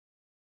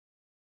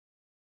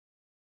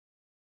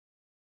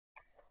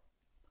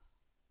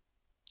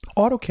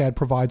AutoCAD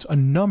provides a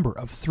number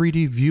of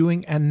 3D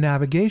viewing and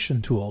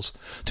navigation tools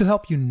to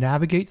help you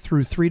navigate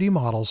through 3D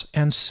models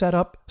and set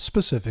up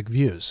specific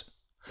views.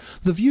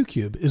 The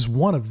ViewCube is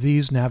one of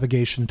these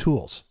navigation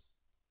tools.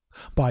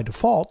 By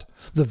default,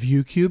 the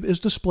ViewCube is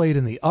displayed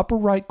in the upper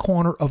right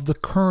corner of the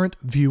current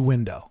view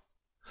window.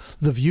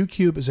 The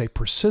ViewCube is a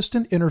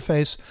persistent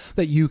interface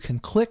that you can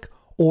click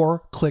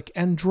or click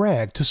and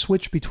drag to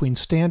switch between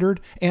standard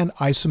and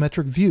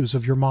isometric views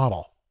of your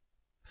model.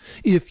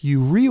 If you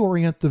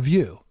reorient the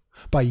view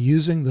by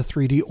using the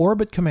 3D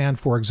Orbit command,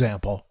 for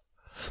example,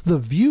 the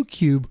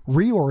ViewCube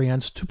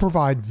reorients to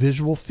provide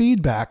visual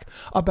feedback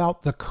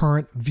about the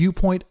current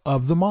viewpoint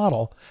of the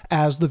model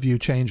as the view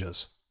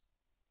changes.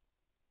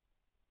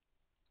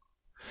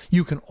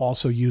 You can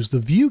also use the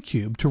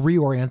ViewCube to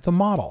reorient the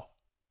model.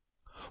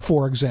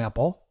 For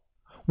example,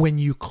 when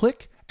you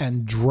click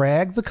and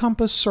drag the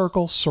compass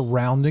circle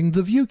surrounding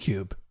the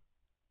ViewCube,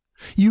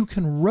 you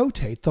can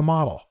rotate the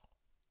model.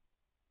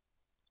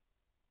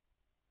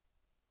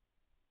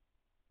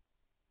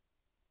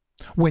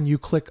 When you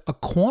click a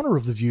corner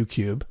of the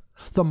ViewCube,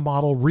 the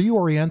model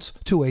reorients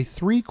to a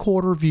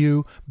 3/4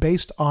 view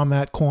based on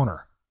that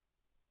corner.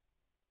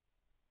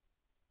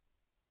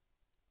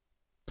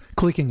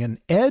 Clicking an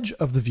edge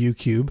of the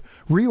ViewCube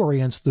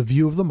reorients the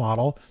view of the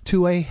model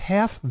to a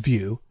half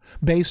view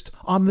based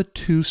on the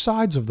two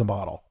sides of the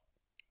model.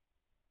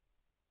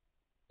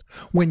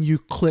 When you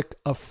click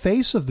a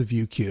face of the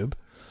ViewCube,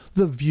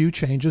 the view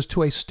changes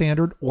to a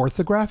standard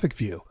orthographic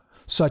view,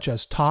 such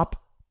as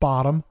top,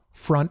 bottom,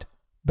 front,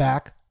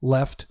 back,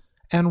 left,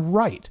 and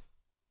right,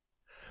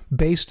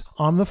 based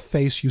on the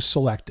face you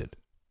selected.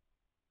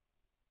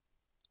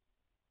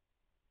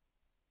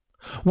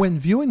 When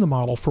viewing the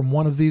model from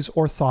one of these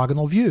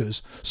orthogonal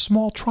views,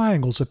 small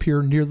triangles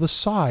appear near the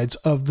sides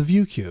of the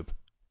ViewCube.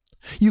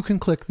 You can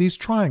click these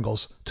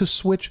triangles to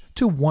switch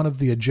to one of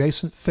the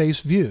adjacent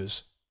face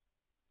views,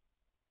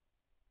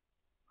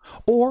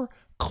 or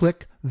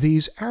click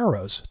these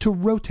arrows to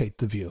rotate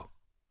the view.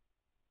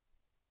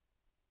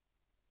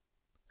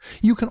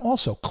 You can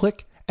also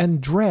click and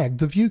drag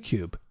the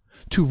ViewCube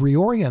to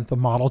reorient the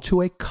model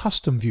to a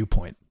custom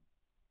viewpoint.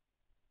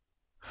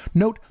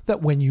 Note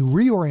that when you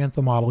reorient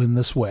the model in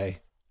this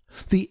way,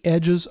 the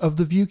edges of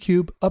the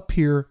ViewCube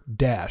appear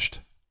dashed.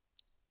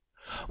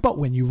 But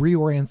when you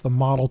reorient the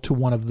model to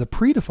one of the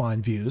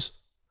predefined views,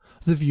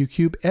 the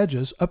ViewCube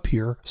edges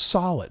appear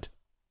solid.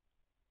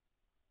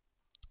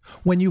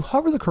 When you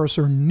hover the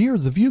cursor near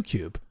the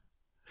ViewCube,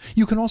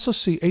 you can also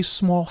see a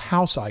small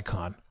house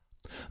icon.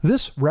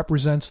 This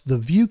represents the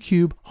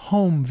ViewCube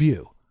home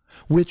view,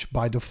 which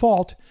by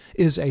default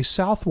is a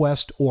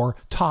southwest or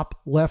top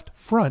left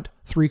front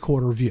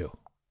 3/4 view.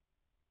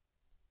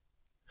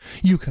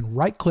 You can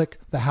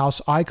right-click the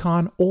house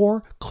icon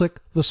or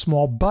click the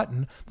small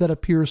button that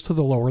appears to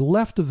the lower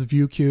left of the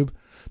ViewCube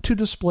to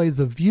display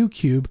the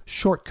ViewCube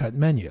shortcut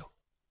menu.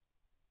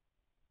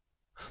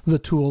 The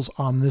tools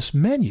on this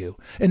menu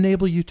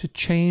enable you to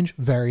change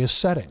various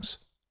settings.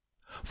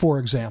 For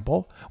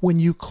example, when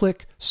you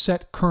click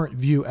Set Current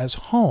View as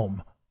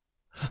Home,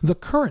 the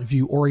current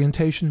view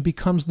orientation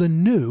becomes the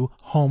new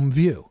home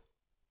view.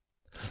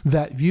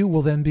 That view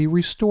will then be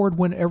restored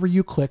whenever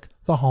you click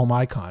the home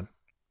icon.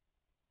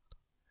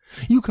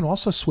 You can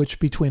also switch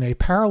between a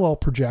parallel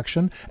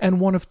projection and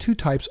one of two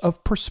types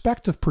of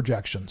perspective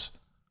projections.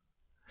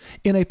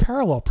 In a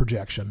parallel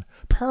projection,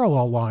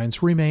 parallel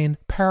lines remain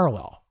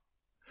parallel,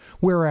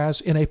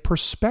 whereas in a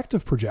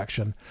perspective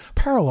projection,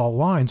 parallel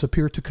lines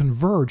appear to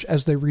converge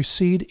as they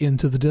recede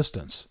into the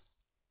distance.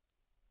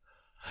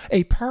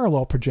 A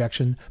parallel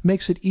projection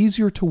makes it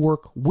easier to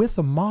work with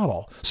a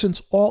model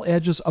since all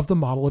edges of the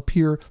model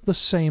appear the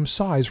same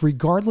size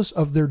regardless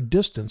of their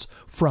distance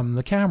from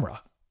the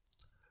camera.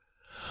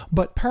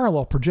 But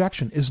parallel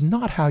projection is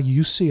not how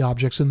you see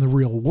objects in the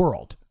real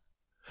world.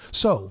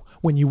 So,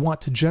 when you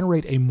want to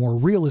generate a more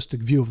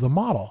realistic view of the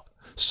model,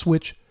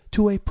 switch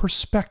to a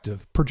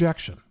perspective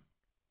projection.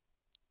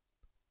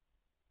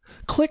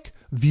 Click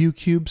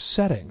ViewCube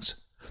Settings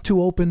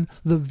to open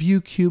the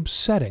ViewCube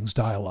Settings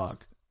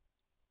dialog.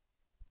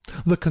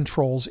 The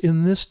controls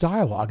in this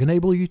dialog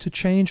enable you to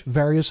change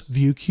various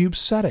ViewCube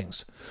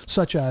settings,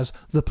 such as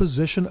the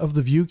position of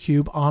the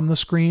ViewCube on the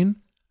screen,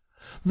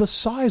 the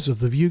size of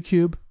the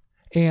ViewCube,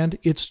 and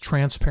its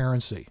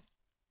transparency.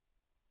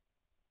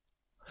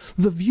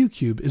 The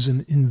ViewCube is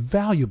an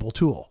invaluable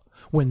tool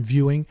when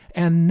viewing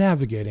and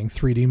navigating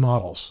 3D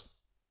models.